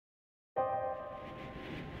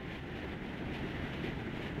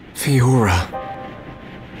Fiora.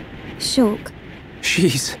 Shulk.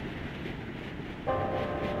 She's...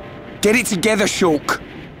 Get it together, Shulk.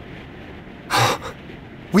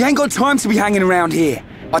 We ain't got time to be hanging around here.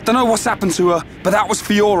 I don't know what's happened to her, but that was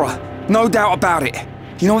Fiora. No doubt about it.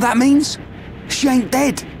 You know what that means? She ain't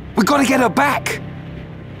dead. We gotta get her back.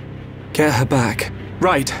 Get her back.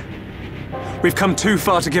 Right. We've come too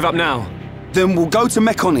far to give up now. Then we'll go to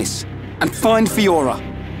Mechonis and find Fiora.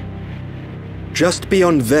 Just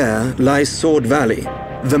beyond there lies Sword Valley.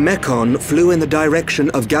 The Mechon flew in the direction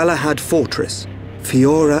of Galahad Fortress.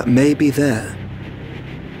 Fiora may be there.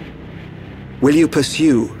 Will you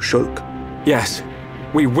pursue, Shulk? Yes.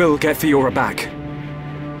 We will get Fiora back.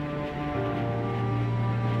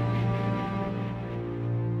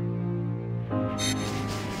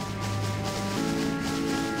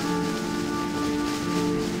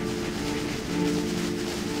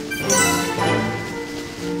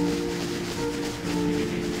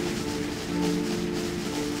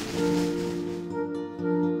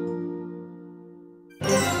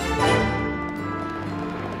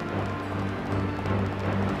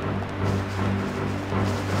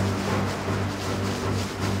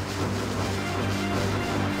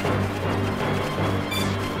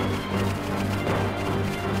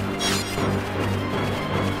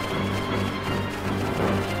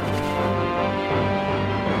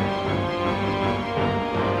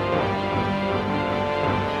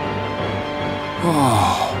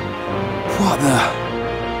 Oh, what the...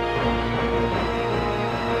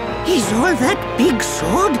 Is all that big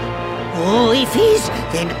sword? Oh, if he's,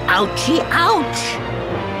 then ouchie ouch!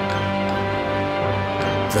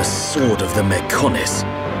 The sword of the Mechonis.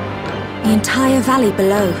 The entire valley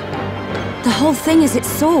below. The whole thing is its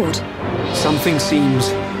sword. Something seems...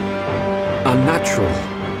 unnatural.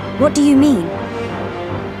 What do you mean?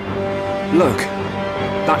 Look.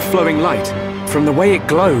 That flowing light. From the way it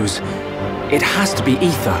glows, it has to be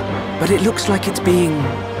ether. But it looks like it's being...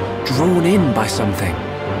 drawn in by something.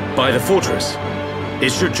 By the fortress.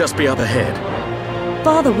 It should just be up ahead.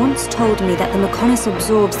 Father once told me that the Mechonis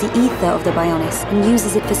absorbs the ether of the Bionis and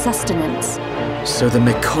uses it for sustenance. So the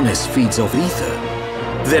Mechonis feeds off ether?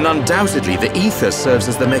 Then undoubtedly the ether serves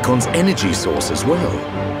as the Mekon's energy source as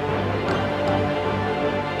well.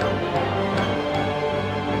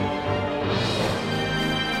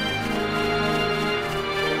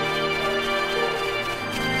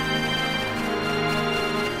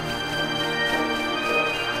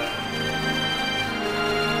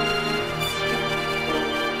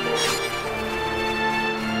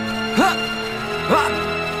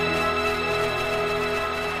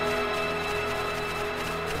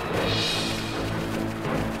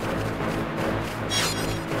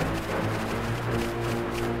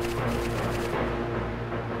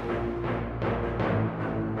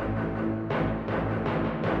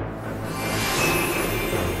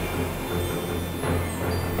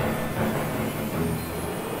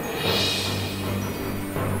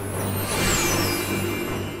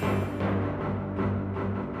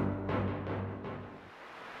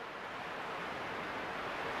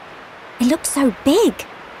 It looks so big,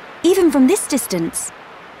 even from this distance.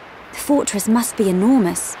 The fortress must be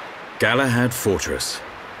enormous. Galahad Fortress.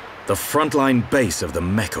 The frontline base of the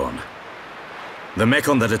Mechon. The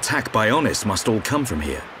Mechon that attack Bionis must all come from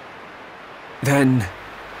here. Then...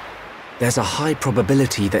 there's a high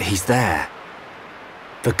probability that he's there.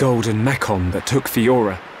 The golden Mechon that took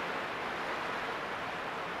Fiora.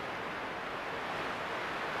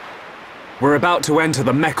 We're about to enter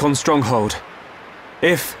the Mechon stronghold.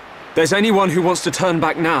 If there's anyone who wants to turn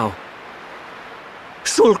back now...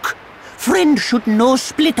 Shulk, friend should no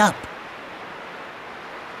split up.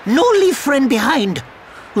 No leave friend behind.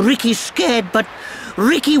 Ricky's scared, but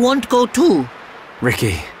Ricky won't go too.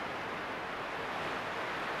 Ricky.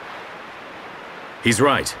 He's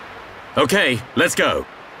right. Okay, let's go.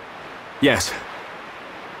 Yes.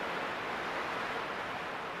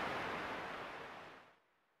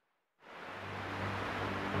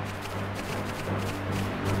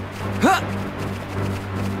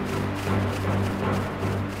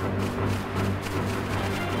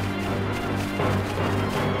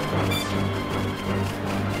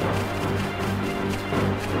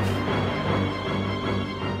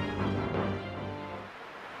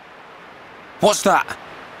 What's that?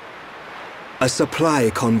 A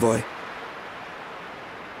supply convoy.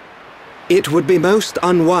 It would be most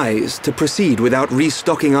unwise to proceed without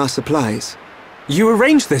restocking our supplies. You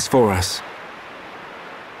arranged this for us.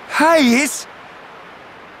 Hey, it's...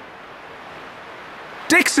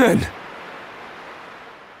 Dixon!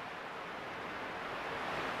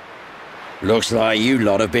 Looks like you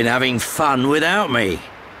lot have been having fun without me.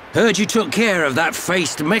 Heard you took care of that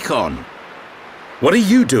faced Mekon. What are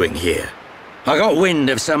you doing here? I got wind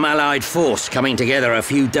of some allied force coming together a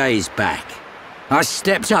few days back. I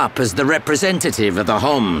stepped up as the representative of the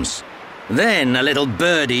Homs. Then a little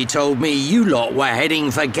birdie told me you lot were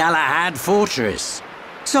heading for Galahad Fortress.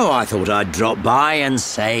 So I thought I'd drop by and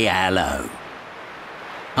say hello.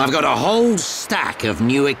 I've got a whole stack of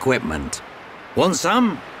new equipment. Want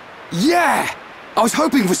some? Yeah! I was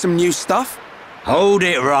hoping for some new stuff. Hold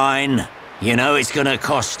it, Ryan. You know it's gonna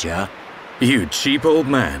cost you. You cheap old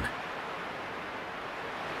man.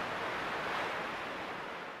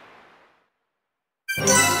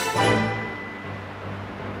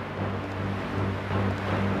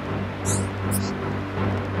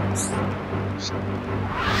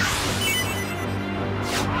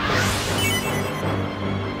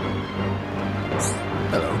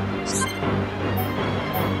 Hello.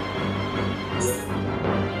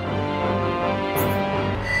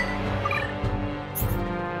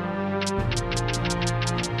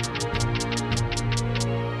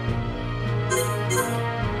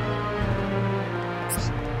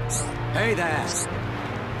 Hey there.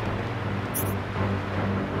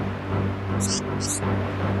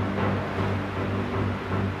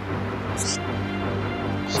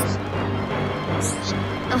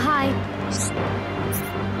 Oh, hi.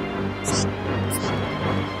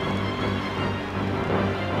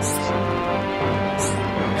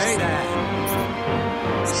 Hey there.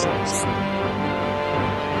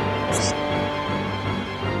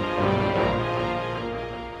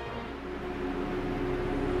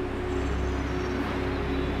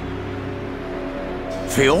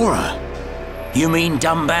 Fiora? You mean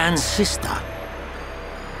Dumban's sister?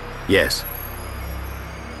 Yes.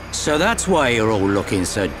 So that's why you're all looking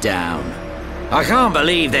so down. I can't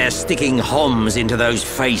believe they're sticking Homs into those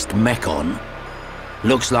faced Mekon.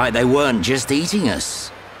 Looks like they weren't just eating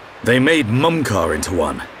us. They made Mumkar into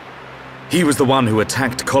one. He was the one who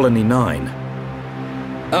attacked Colony 9.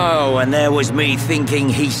 Oh, and there was me thinking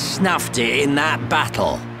he snuffed it in that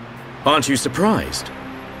battle. Aren't you surprised?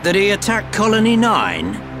 That he attacked Colony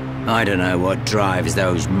 9? I don't know what drives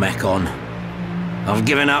those Mekon. I've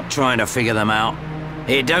given up trying to figure them out.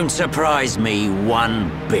 It don't surprise me one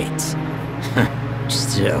bit.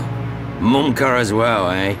 Still, Mumkar as well,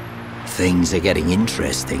 eh? Things are getting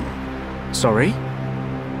interesting. Sorry?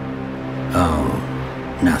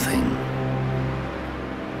 Oh, nothing.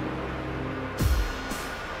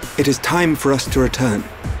 It is time for us to return.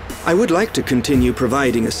 I would like to continue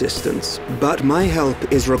providing assistance, but my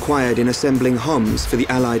help is required in assembling Homs for the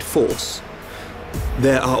Allied force.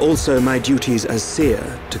 There are also my duties as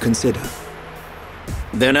seer to consider.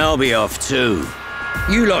 Then I'll be off too.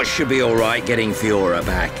 You lot should be all right getting Fiora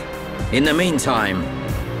back. In the meantime,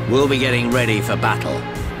 we'll be getting ready for battle.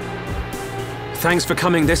 Thanks for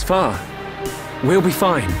coming this far. We'll be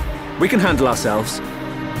fine. We can handle ourselves.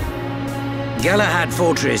 Galahad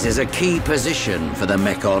Fortress is a key position for the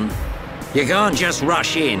Mekon. You can't just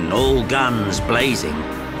rush in, all guns blazing.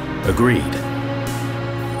 Agreed.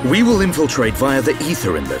 We will infiltrate via the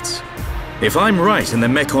ether inlets. If I'm right and the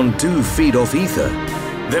Mekon do feed off ether,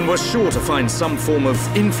 then we're sure to find some form of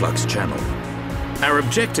influx channel. Our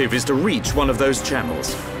objective is to reach one of those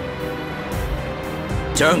channels.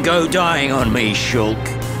 Don't go dying on me, Shulk.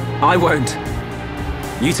 I won't.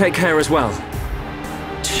 You take care as well.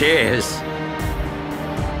 Cheers.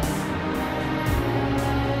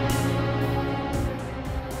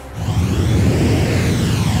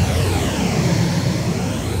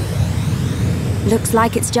 Looks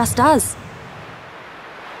like it's just us.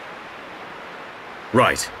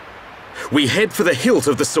 Right. We head for the hilt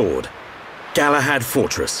of the sword. Galahad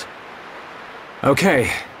Fortress.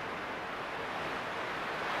 Okay.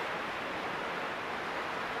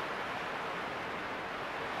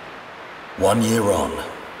 One year on.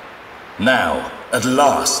 Now, at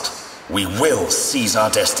last, we will seize our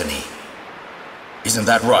destiny. Isn't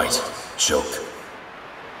that right, Shulk?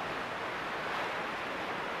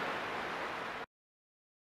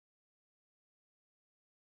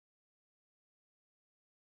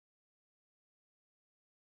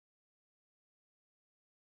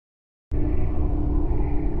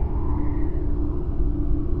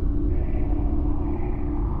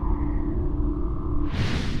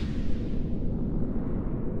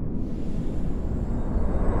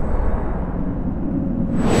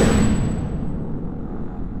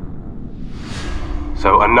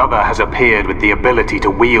 So another has appeared with the ability to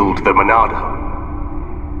wield the Monado.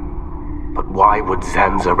 But why would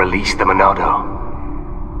Zanza release the Monado?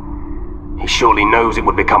 He surely knows it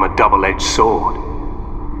would become a double-edged sword.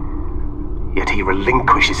 Yet he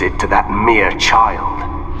relinquishes it to that mere child.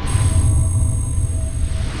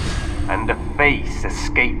 and a face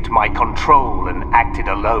escaped my control and acted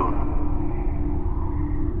alone.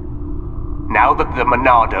 Now that the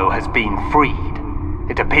Monado has been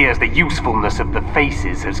freed, it appears the usefulness of the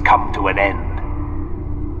faces has come to an end.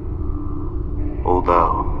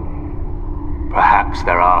 Although, perhaps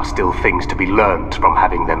there are still things to be learned from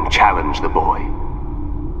having them challenge the boy.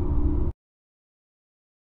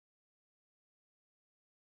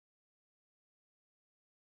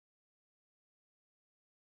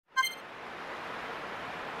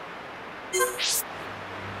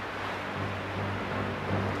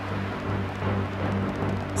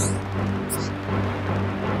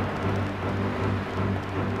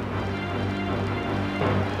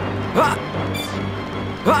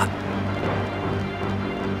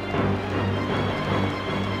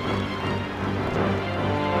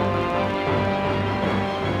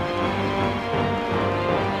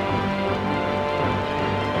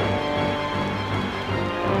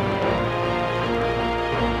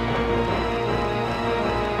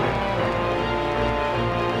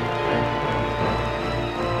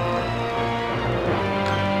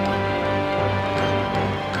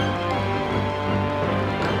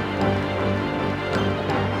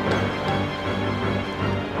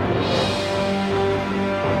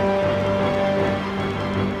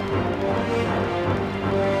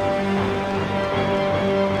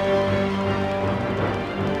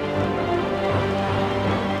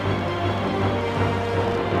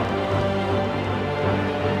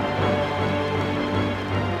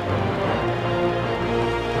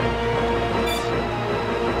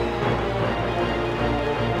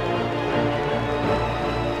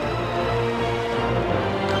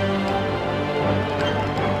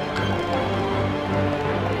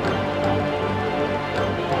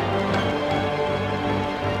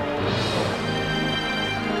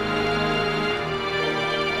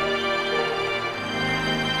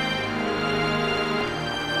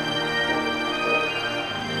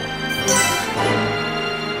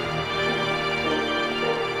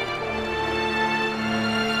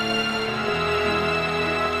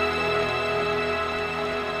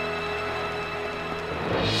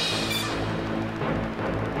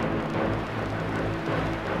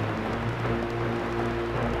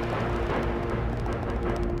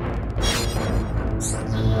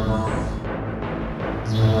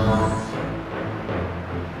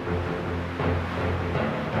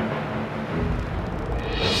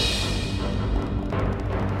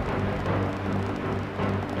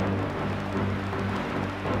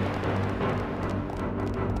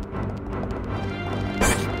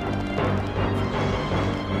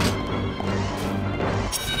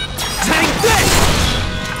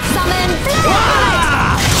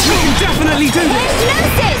 Definitely do this!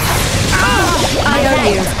 Hypnosis! I owe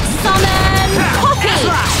you. Summon Poppy!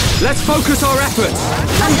 Let's focus our efforts!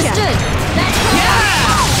 Understood. Let's go!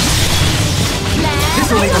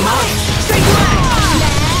 This'll leave a mark! Stay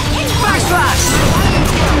Backslash!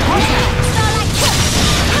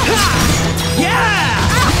 Yeah!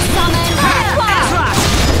 Summon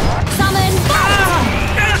Summon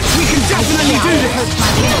We can definitely do this!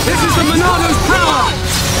 This is the Monado's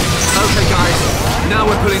power! Okay guys, now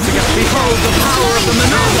we're pulling together. Behold the power of the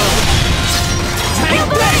Monado! Take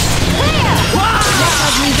this! Clear! Let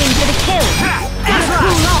us move into the kill.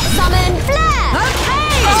 Cool off. Summon Flare!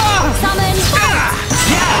 Okay! Summon Bolt!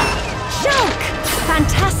 Yeah! Shock!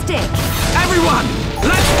 Fantastic! Everyone,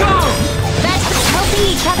 let's go! Helping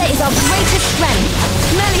each other is our greatest strength.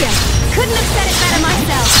 Melia, couldn't have said it better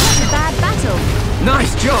myself. Not a bad battle.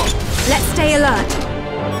 Nice job! Let's stay alert.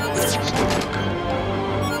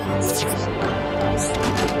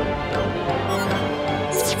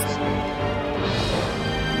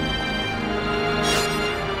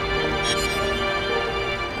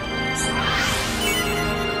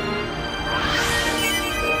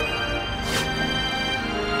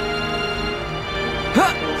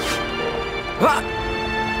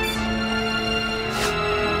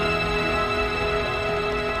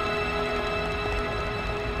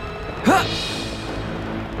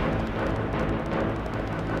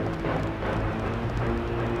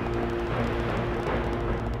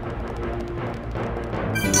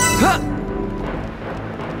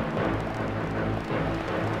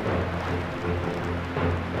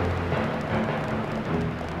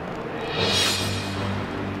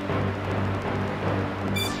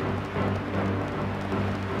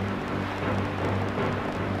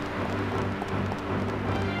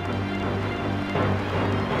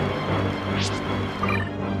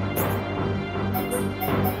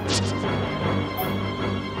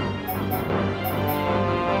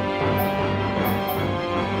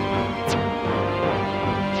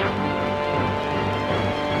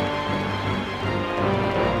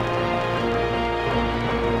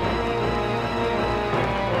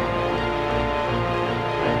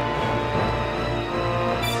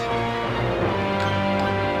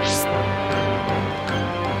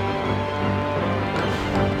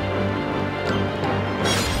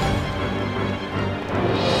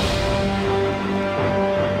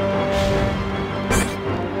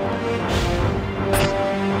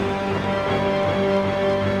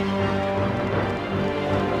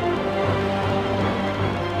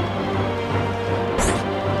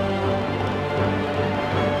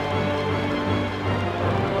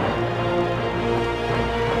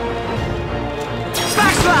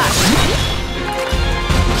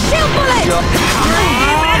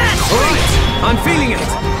 feeling it!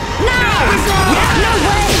 Now! No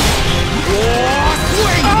way!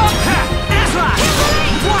 Swing! Ezra!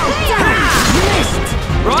 Well done! Missed!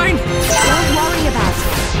 Ryan? Don't worry about it.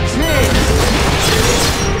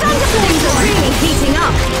 Thunderflames are really heating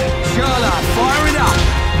up. Shala, fire it up!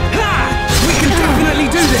 We can definitely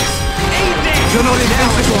do this! You're not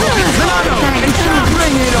invincible! Milano!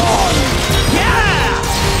 Bring it on! Yeah!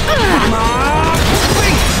 Come on!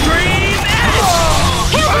 Big stream!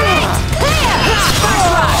 Hillbilly! Clear!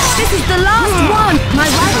 This is the last one! My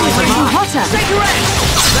rifle's getting hotter. Cigarette!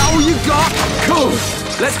 Is that all you got? Cool!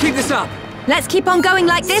 Let's keep this up! Let's keep on going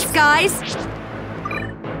like this, guys.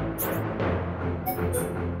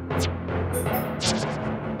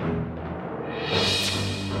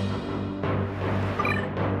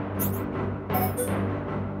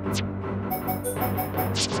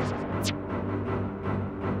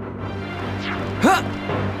 Huh!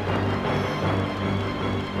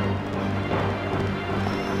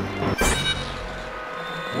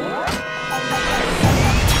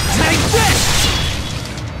 Take this!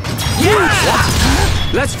 Yeah!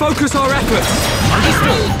 Let's focus our efforts.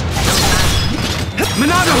 Understood.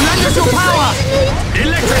 Monado, lend us your power!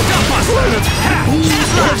 Electric Duckbuster!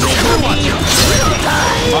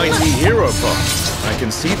 Mighty hero boss. I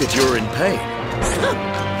can see that you're in pain.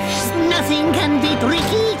 Nothing can beat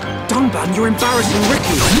Ricky. Dunban, you're embarrassing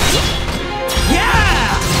Ricky.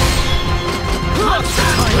 Yeah!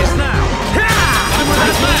 Time is now.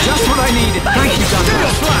 Just what I needed. Thank you, Dunban.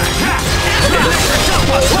 Electric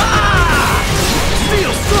Duckbuster!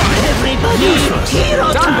 Steel strike! Everybody, hero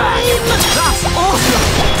Dunban! time! That's awesome!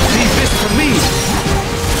 Leave this to me!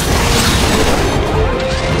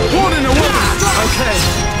 One in a woman! Okay,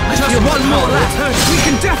 just one more left. We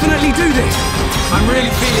can definitely do this! I'm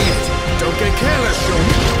really feeling it. Don't get careless, Sean.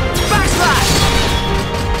 Backslash!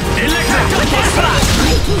 Electric Backslash!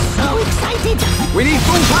 Ricky's so excited. We need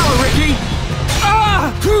full power, Ricky! Ah!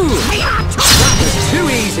 That was too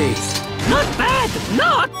easy! Not bad,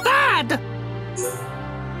 not bad.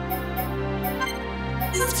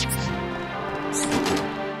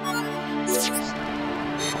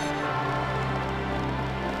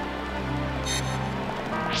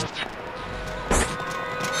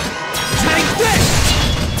 Take this!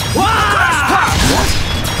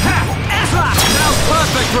 Now's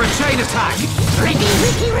perfect for a chain attack! Ready,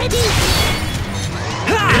 Ricky, ready.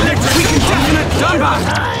 Electric, we can definitely Dunban!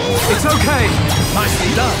 It's okay!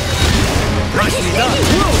 Nicely done! Nicely done!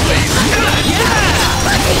 Whirlwind! Yeah!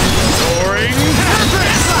 Soaring!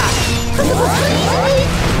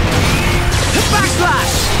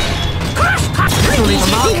 Backslash! This'll leave a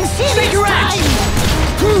mark! Cigarette!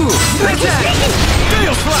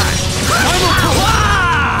 Steel Slash!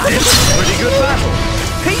 Pretty good battle!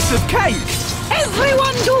 Piece of cake!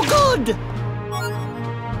 Everyone do good.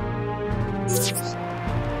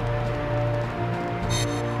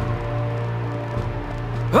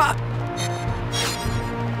 Ah!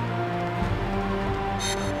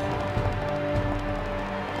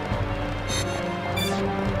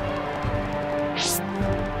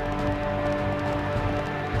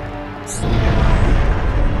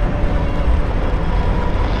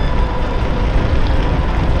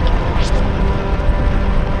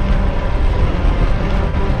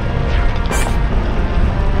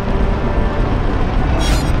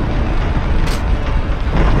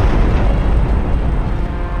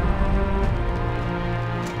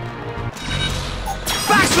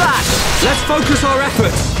 Let's focus our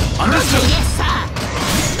efforts! Understood! Yes, sir.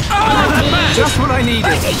 Just what I needed!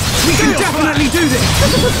 We can definitely do this!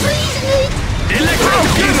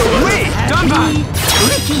 Electric away! Dunban!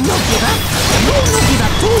 Ricky, no give up. No give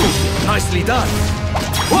up too. Nicely done!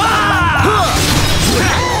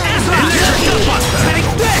 Electric Duckbuster! Take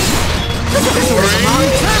this!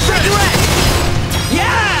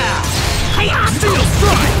 Yeah! Steel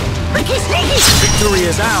strike! Ricky, sneaky. Victory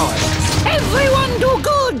is ours! Everyone do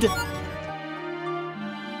good.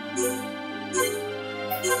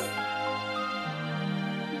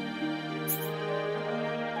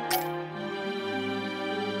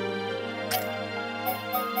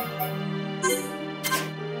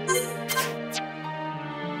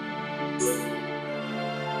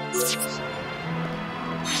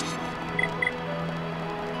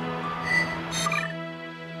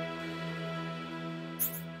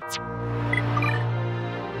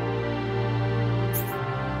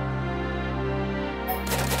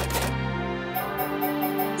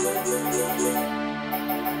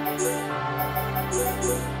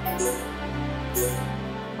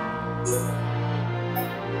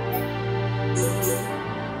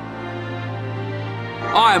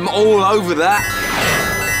 I am all over that.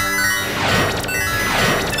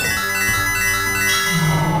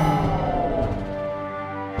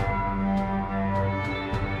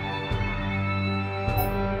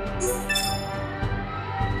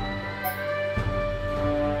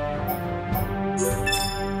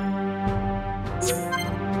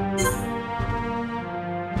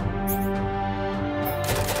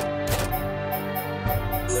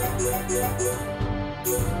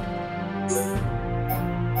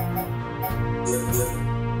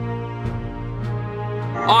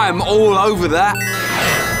 I'm all over that.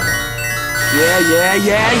 Yeah!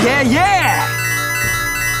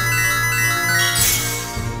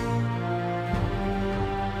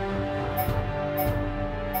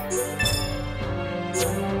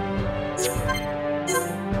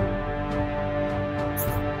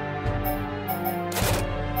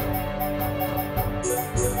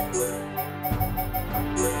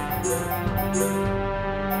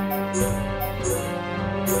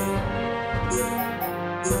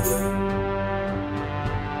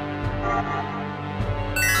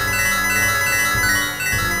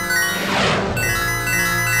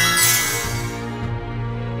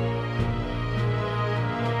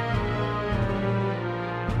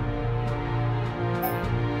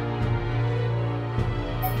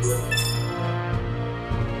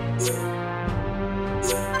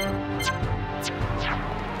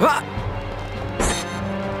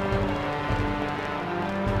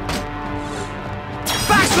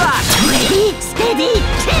 Backslash! Ready, steady,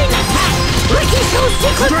 chain attack! Ricky shows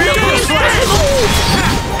secret weapons! Move!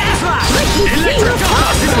 Slash! Ricky Electric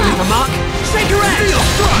Gun! This will leave a mark! Shake your head! Steel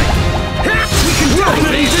strike! We can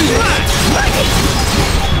definitely do this!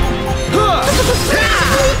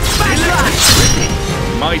 Backslash!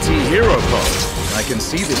 Mighty hero pod. I can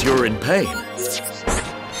see that you're in pain.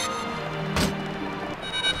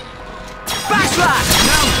 Backslash!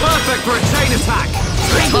 Now perfect for a chain attack!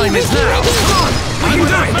 The time is now! Come on! We can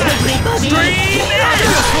do it! Stream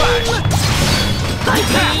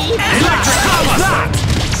Slash! Electric Gun!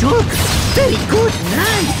 Shook! Very good,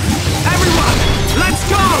 nice! Everyone! Let's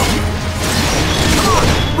go! Come on!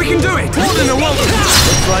 We can do it! More than a woman!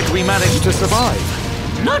 Looks like we managed to survive.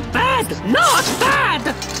 Not bad! Not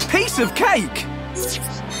bad! Piece of cake!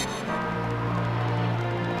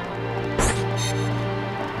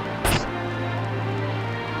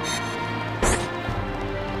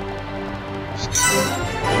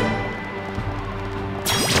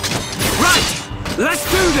 Let's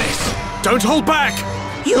do this! Don't hold back!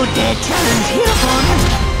 You dare challenge Hereborn?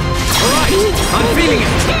 Alright, I'm feeling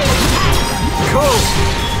it! Cool!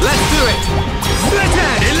 Let's do it! Split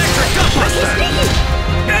Head! Electric Gutbuster!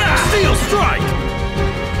 Steel Strike!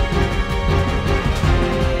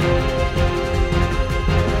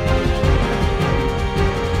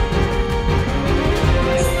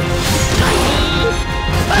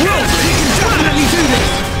 Yes! We can definitely do this!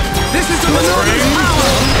 This is the Monarch's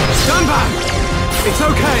power! Gunback! It's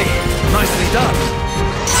okay! Nicely done!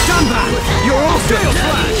 Gunback! You're awesome! Steel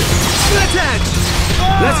Flash! Split Edge!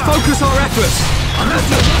 Let's focus our efforts!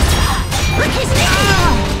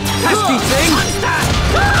 Pesky thing!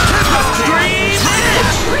 Extreme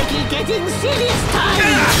Edge! Ricky getting serious time!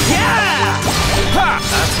 Yeah! Our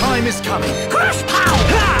time is coming. Crush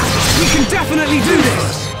power! We can definitely do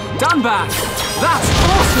this! Dunback! That's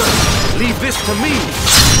awesome! Leave this to me.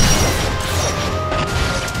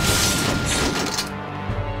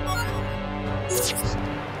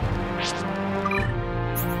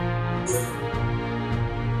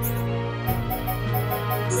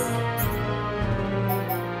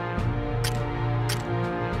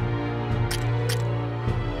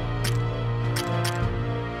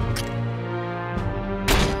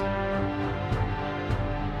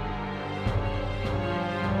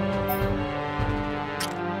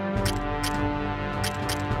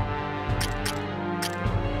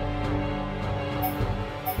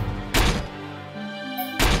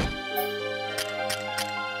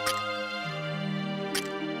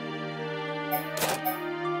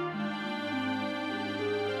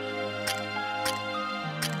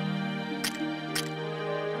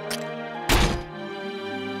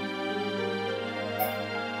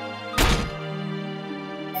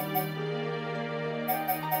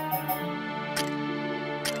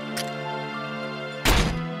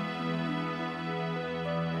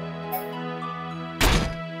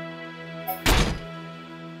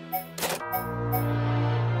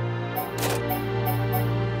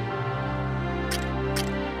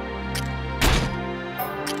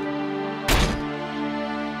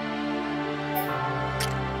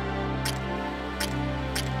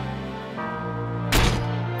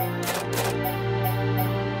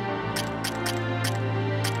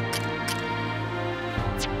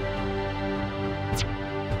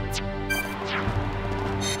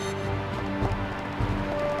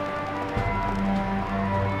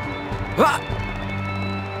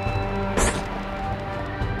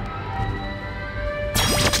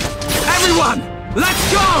 Everyone, let's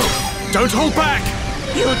go! Don't hold back!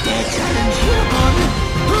 You dare challenge Hereborn?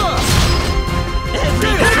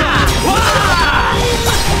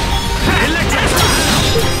 Electric!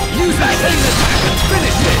 Use that chain attack and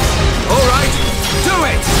finish this! Alright,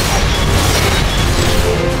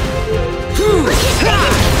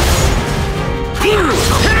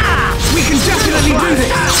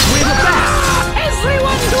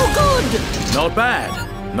 Not bad.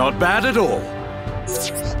 Not bad at all.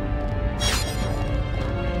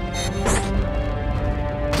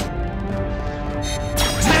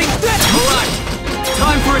 Take this! Alright!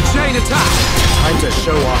 Time for a chain attack! Time to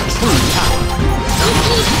show our true power.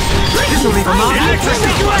 This will leave a mark! Electric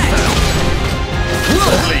Blaster!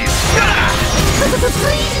 Please!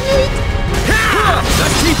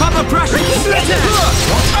 Let's keep up the pressure!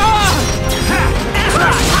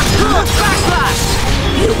 Backslash!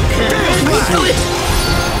 You can't do it!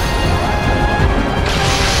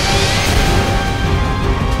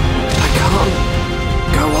 I can't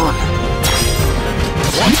go on.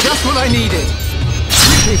 Just what I needed!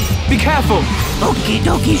 Ricky, be careful! Okie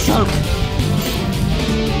dokie, Shulk.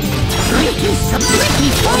 Ricky,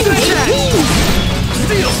 find it!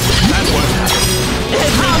 Steal! That won't happen.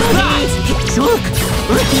 Everybody! Shulk,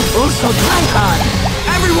 Ricky also try hard.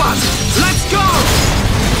 Everyone, let's go!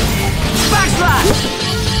 Backslash!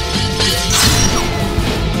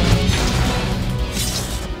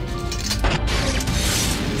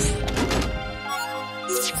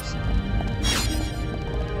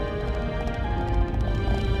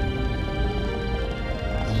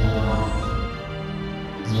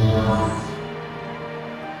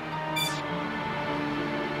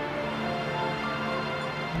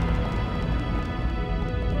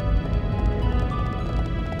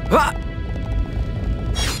 Ah!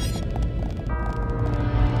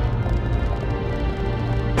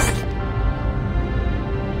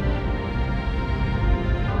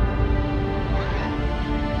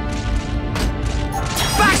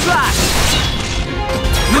 Backslash!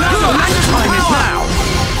 Monado, Lander's time is now!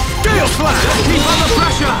 Gale Slash! Keep on the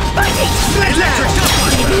pressure! Electric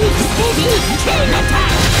Steady, chain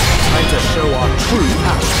attack! Time to show our true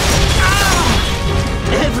power.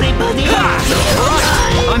 Everybody! Alright,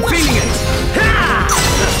 I'm feeling it!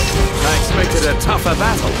 I expected a tougher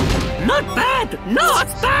battle. Not bad! Not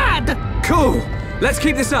bad! Cool! Let's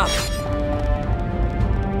keep this up!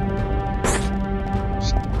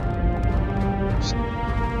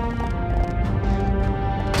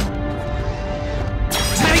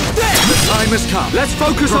 Take this! The time has come. Let's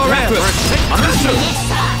focus our Prepare efforts! for a sick understood.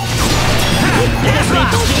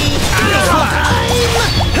 Everybody!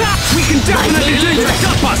 We can definitely do this!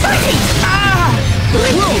 Gutbuster!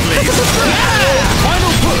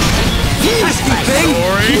 Final push! Pesky thing!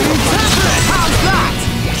 How's that?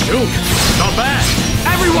 Shulk! Not bad!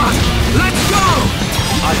 Everyone, let's go!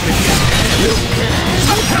 I've been getting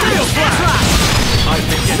Gale Slash! I've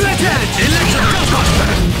been getting Split edge! Electric Gutbuster!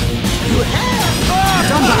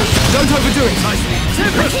 Done that! Don't overdo it!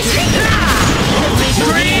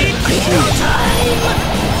 Everybody! Hero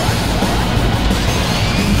time!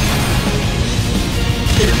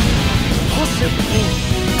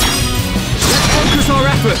 Let's focus our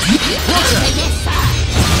efforts!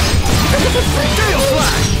 Gale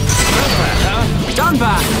Slash! Not bad, huh? Done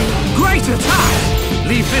back! Great attack!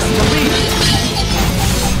 Leave this to me!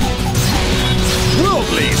 World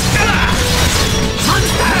Lead!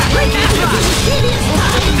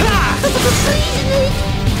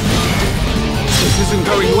 This isn't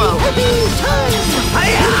going well. Gale Slash!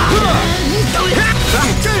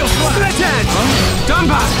 Split edge! Done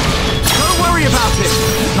back! Don't worry about it!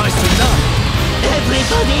 Nicely done!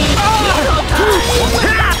 Everybody! Hero time!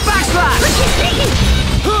 Backslash!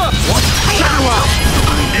 What? Shadow up!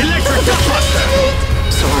 Electric Gutbuster!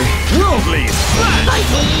 Sorry. World Lead!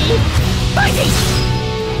 Fighting! Fighting!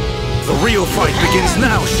 The real fight begins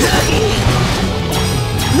now, Shulk!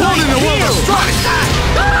 One in a world strike!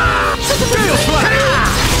 Gale Slash!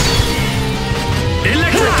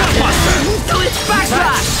 Electric Gutbuster! Do it!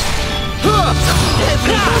 Backslash!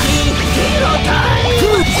 Everybody! Hero time!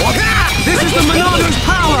 This is the Monado's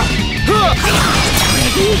power!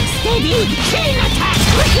 Steady! Steady! Chain attack!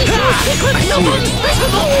 Ricky shows secret no one special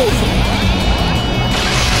move!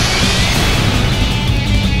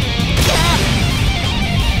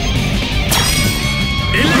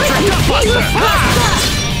 Electric Gutbuster!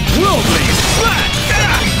 World Lead!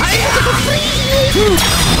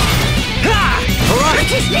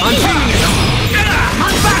 Alright, I'm feeling it!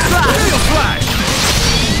 Backslash! Gale Slash!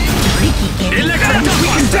 Electric We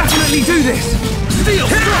can Gutbuster! definitely do this! Steel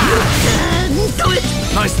Strike! Do it!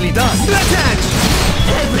 Nicely done! Split edge!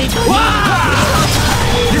 Everybody!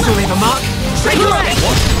 This will leave a mark! Straight away!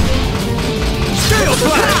 Gale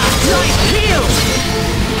Slash! Nice heal!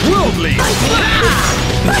 World Lead!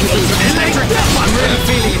 Electric I'm Gutbuster! really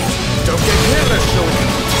feeling it! Don't get careless, Shulk!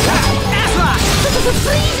 Airslash!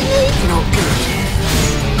 Not good.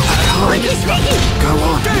 Ricky speaking! Go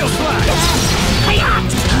on. Gale Slash!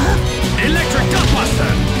 Electric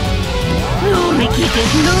Gutbuster! No, Ricky,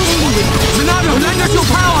 there's no... Monado, lend us your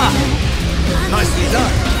power! Nicely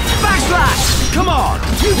done. Backslash! Come on!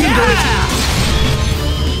 You can do it!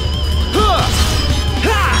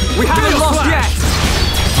 We haven't lost yet!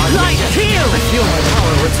 I feel my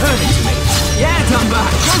power returning to me. Yeah,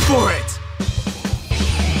 Dumback, go for it!